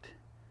V8.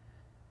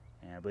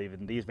 And I believe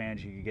in these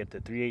vans you can get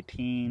the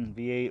 318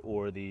 V8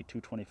 or the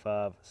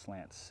 225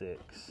 slant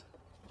 6.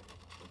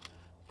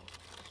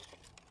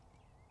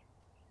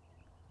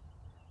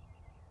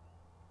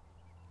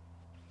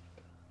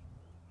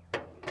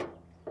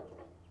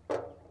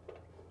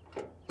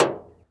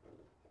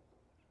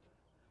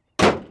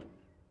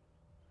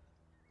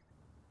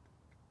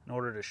 In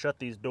order to shut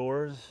these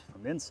doors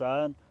from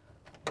inside,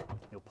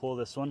 you'll pull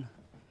this one,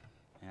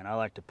 and I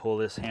like to pull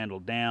this handle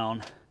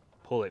down,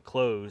 pull it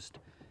closed,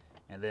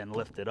 and then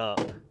lift it up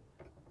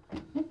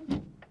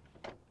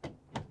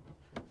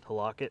to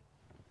lock it.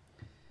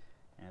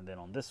 And then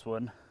on this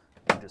one,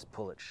 you just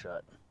pull it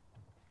shut.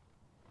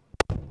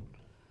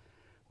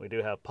 We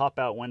do have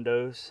pop-out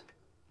windows.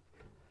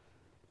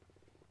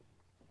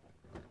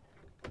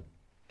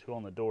 2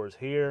 on the doors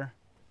here.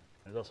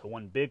 There's also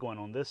one big one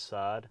on this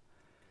side.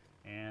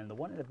 And the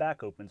one in the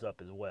back opens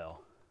up as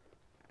well.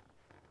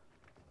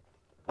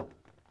 And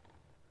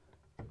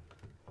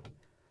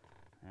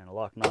a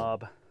lock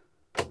knob.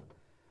 In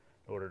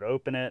order to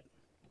open it,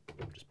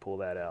 just pull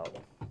that out.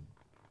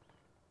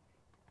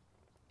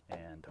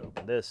 And to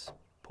open this,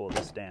 pull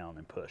this down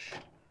and push.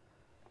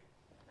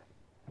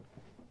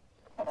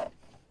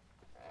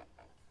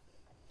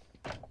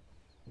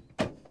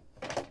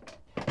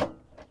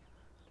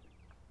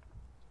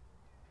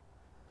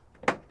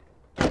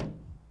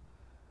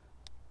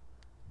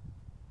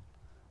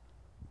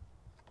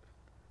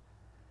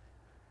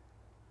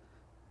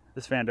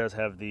 This van does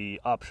have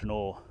the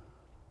optional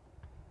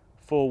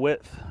full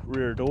width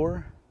rear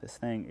door. This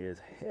thing is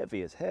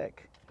heavy as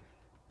heck.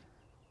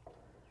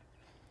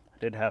 I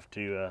did have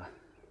to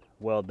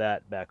weld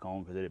that back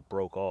on because it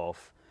broke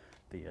off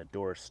the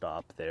door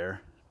stop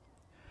there.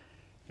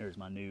 Here's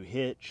my new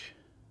hitch.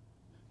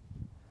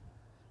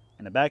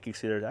 In the back you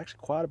see there's actually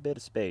quite a bit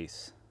of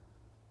space.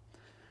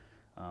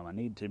 I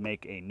need to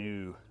make a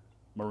new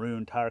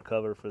maroon tire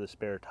cover for the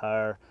spare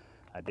tire.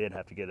 I did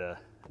have to get a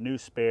new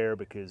spare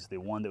because the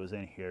one that was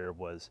in here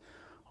was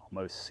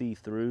almost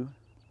see-through.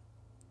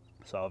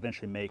 So I'll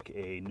eventually make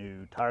a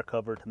new tire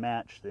cover to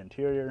match the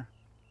interior.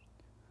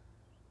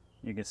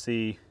 You can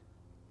see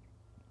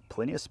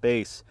plenty of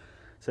space,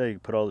 so you can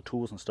put all the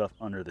tools and stuff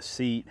under the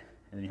seat,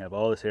 and then you have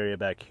all this area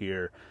back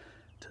here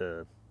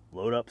to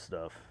load up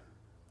stuff.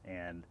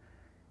 And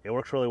it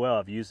works really well.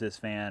 I've used this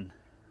van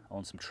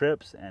on some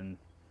trips and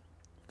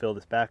filled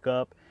this back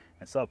up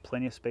and still have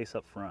plenty of space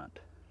up front.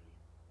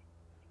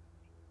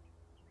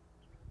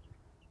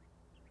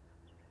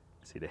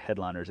 See, the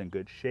headliner's in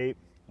good shape.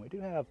 We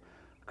do have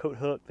a coat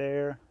hook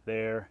there,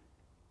 there,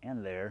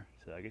 and there,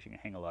 so I guess you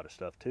can hang a lot of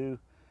stuff too.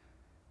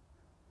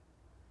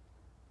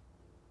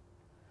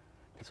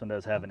 This one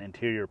does have an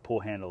interior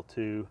pull handle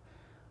too.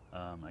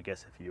 I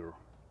guess if you're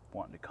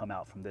wanting to come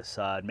out from this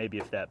side, maybe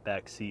if that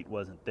back seat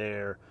wasn't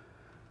there,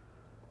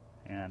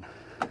 and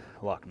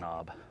lock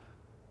knob.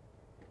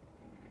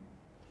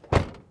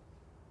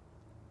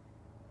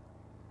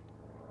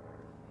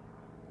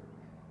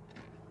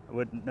 I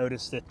would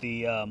notice that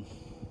the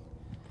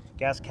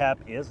gas cap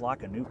is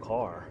like a new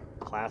car,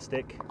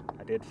 plastic.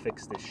 I did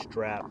fix this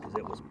strap because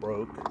it was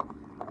broke,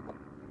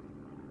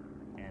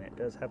 and it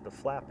does have the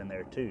flap in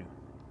there too.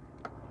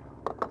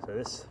 So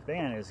this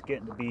van is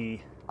getting to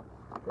be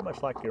pretty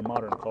much like your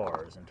modern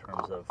cars in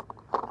terms of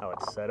how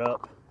it's set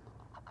up.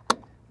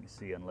 You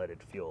see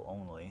unleaded fuel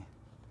only.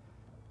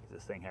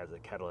 This thing has a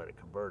catalytic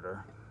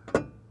converter.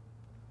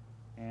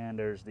 And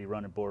there's the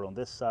running board on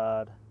this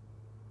side.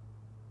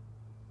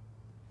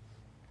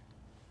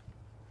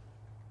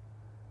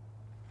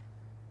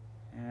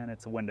 And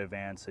it's a window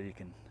van, so you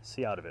can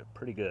see out of it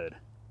pretty good.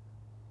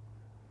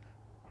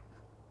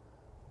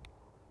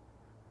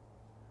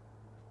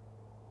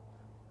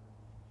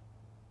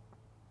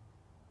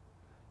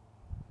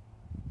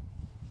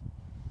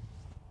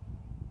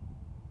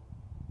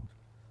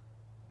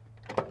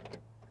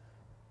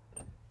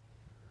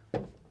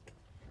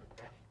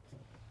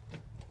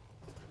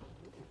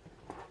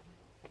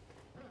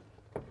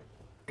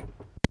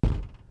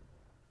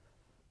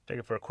 Take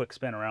it for a quick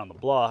spin around the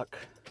block.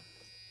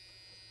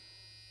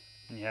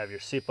 And you have your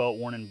seatbelt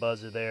warning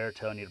buzzer there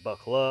telling you to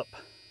buckle up.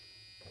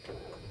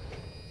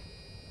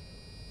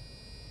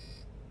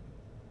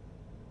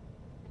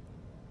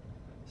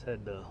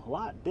 Said the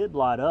light did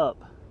light up,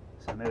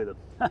 so maybe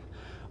the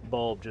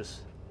bulb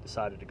just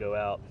decided to go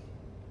out.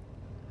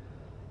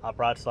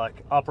 Operates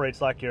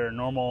like your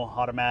normal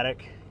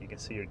automatic. You can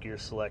see your gear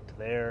select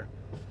there,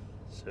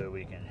 so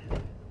we can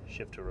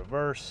shift to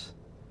reverse.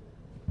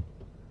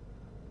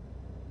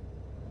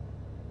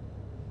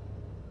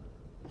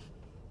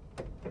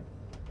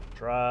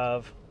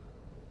 Drive.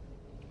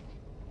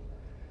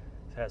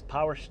 It has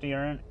power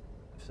steering,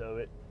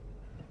 so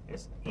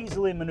it's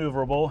easily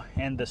maneuverable,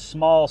 and the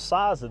small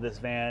size of this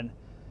van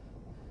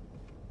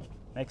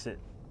makes it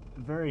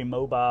very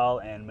mobile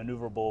and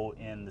maneuverable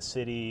in the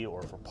city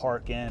or for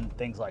parking,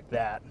 things like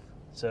that.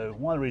 So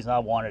one of the reasons I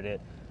wanted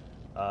it,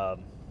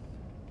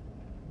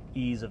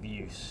 ease of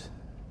use.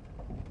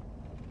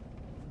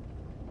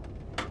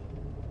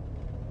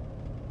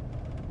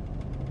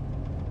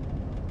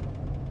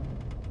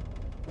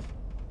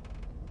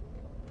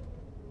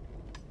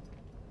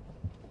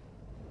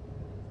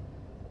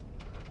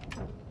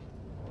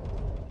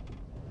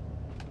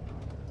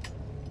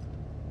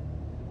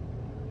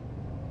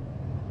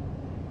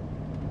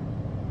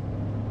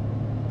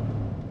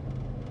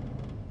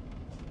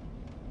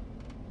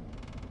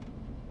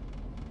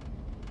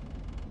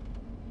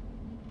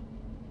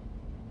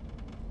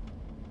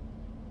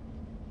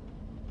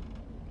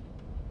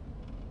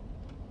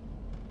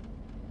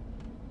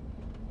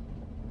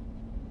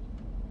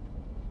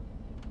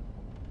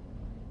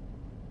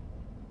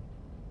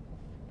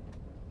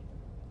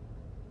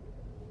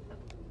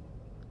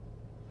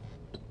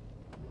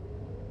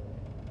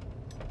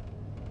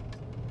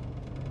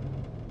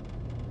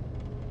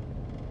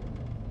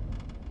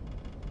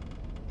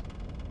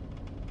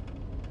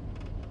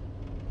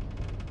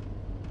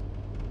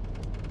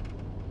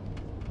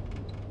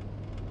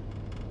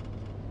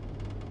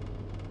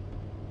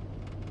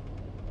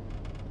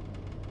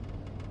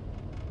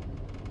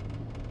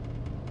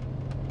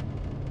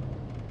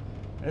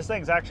 This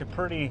thing's actually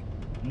pretty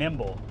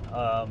nimble.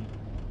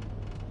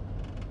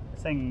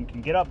 This thing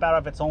can get up out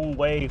of its own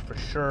way for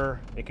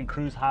sure. It can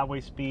cruise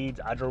highway speeds.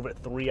 I drove it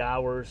 3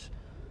 hours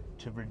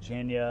to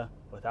Virginia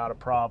without a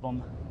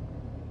problem.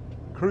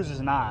 Cruise is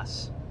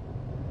nice.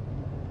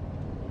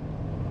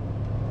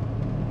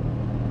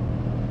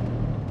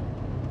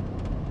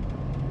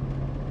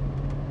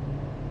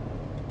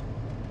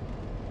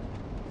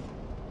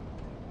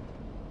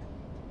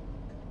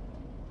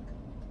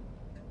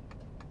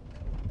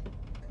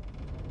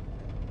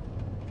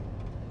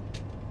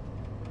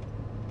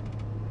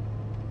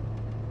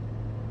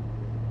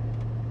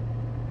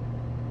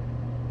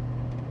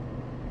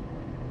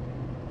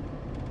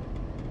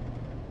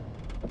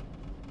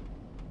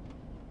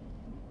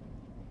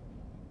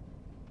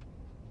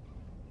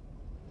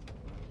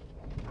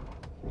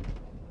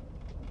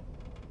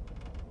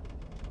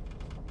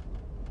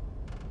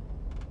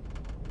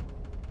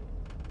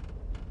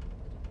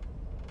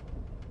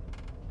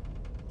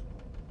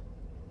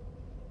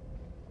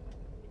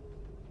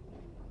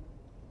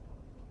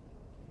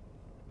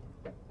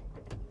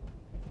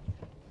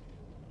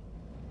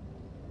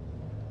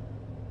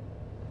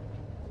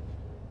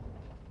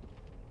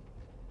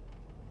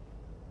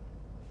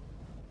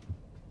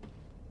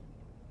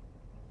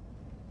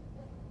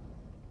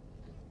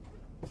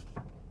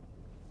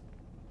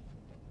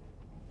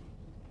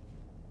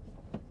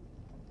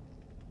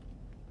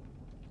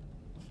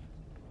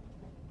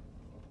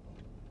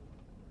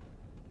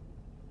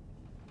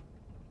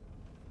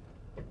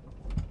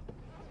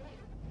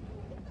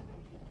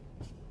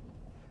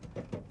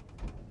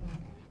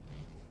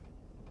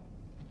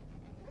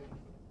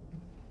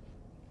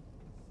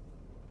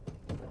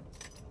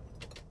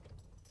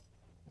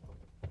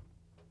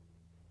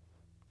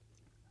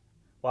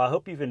 Well, I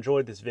hope you've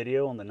enjoyed this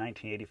video on the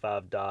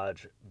 1985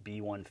 Dodge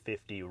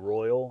B150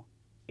 Royal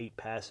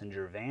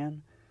 8-passenger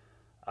van.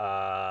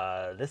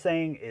 This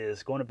thing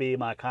is going to be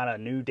my kind of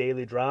new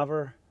daily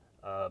driver.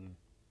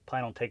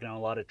 Plan on taking on a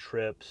lot of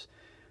trips,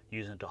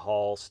 using it to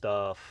haul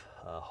stuff,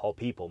 haul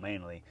people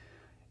mainly,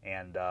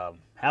 and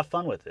have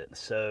fun with it.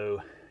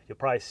 So you'll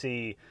probably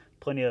see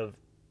plenty of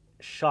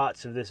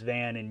shots of this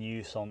van in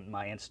use on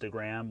my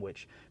Instagram,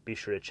 which be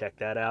sure to check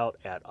that out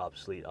at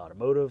Obsolete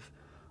Automotive.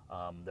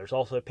 There's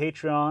also a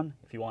Patreon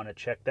if you want to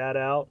check that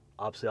out.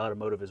 Obsolete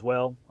Automotive as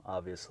well,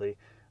 obviously.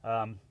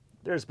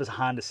 There's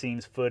behind the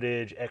scenes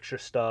footage, extra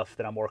stuff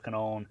that I'm working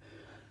on,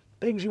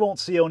 things you won't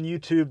see on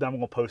YouTube that I'm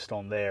going to post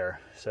on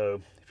there.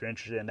 So if you're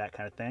interested in that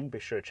kind of thing, be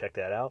sure to check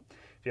that out.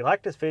 If you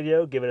like this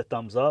video, give it a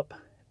thumbs up.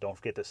 Don't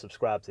forget to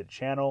subscribe to the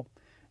channel.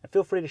 And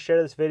feel free to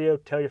share this video.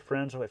 Tell your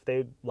friends if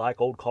they like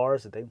old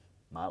cars that they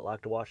might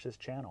like to watch this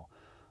channel.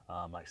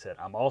 Like I said,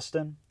 I'm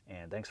Austin,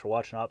 and thanks for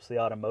watching Obsolete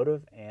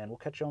Automotive, and we'll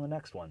catch you on the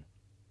next one.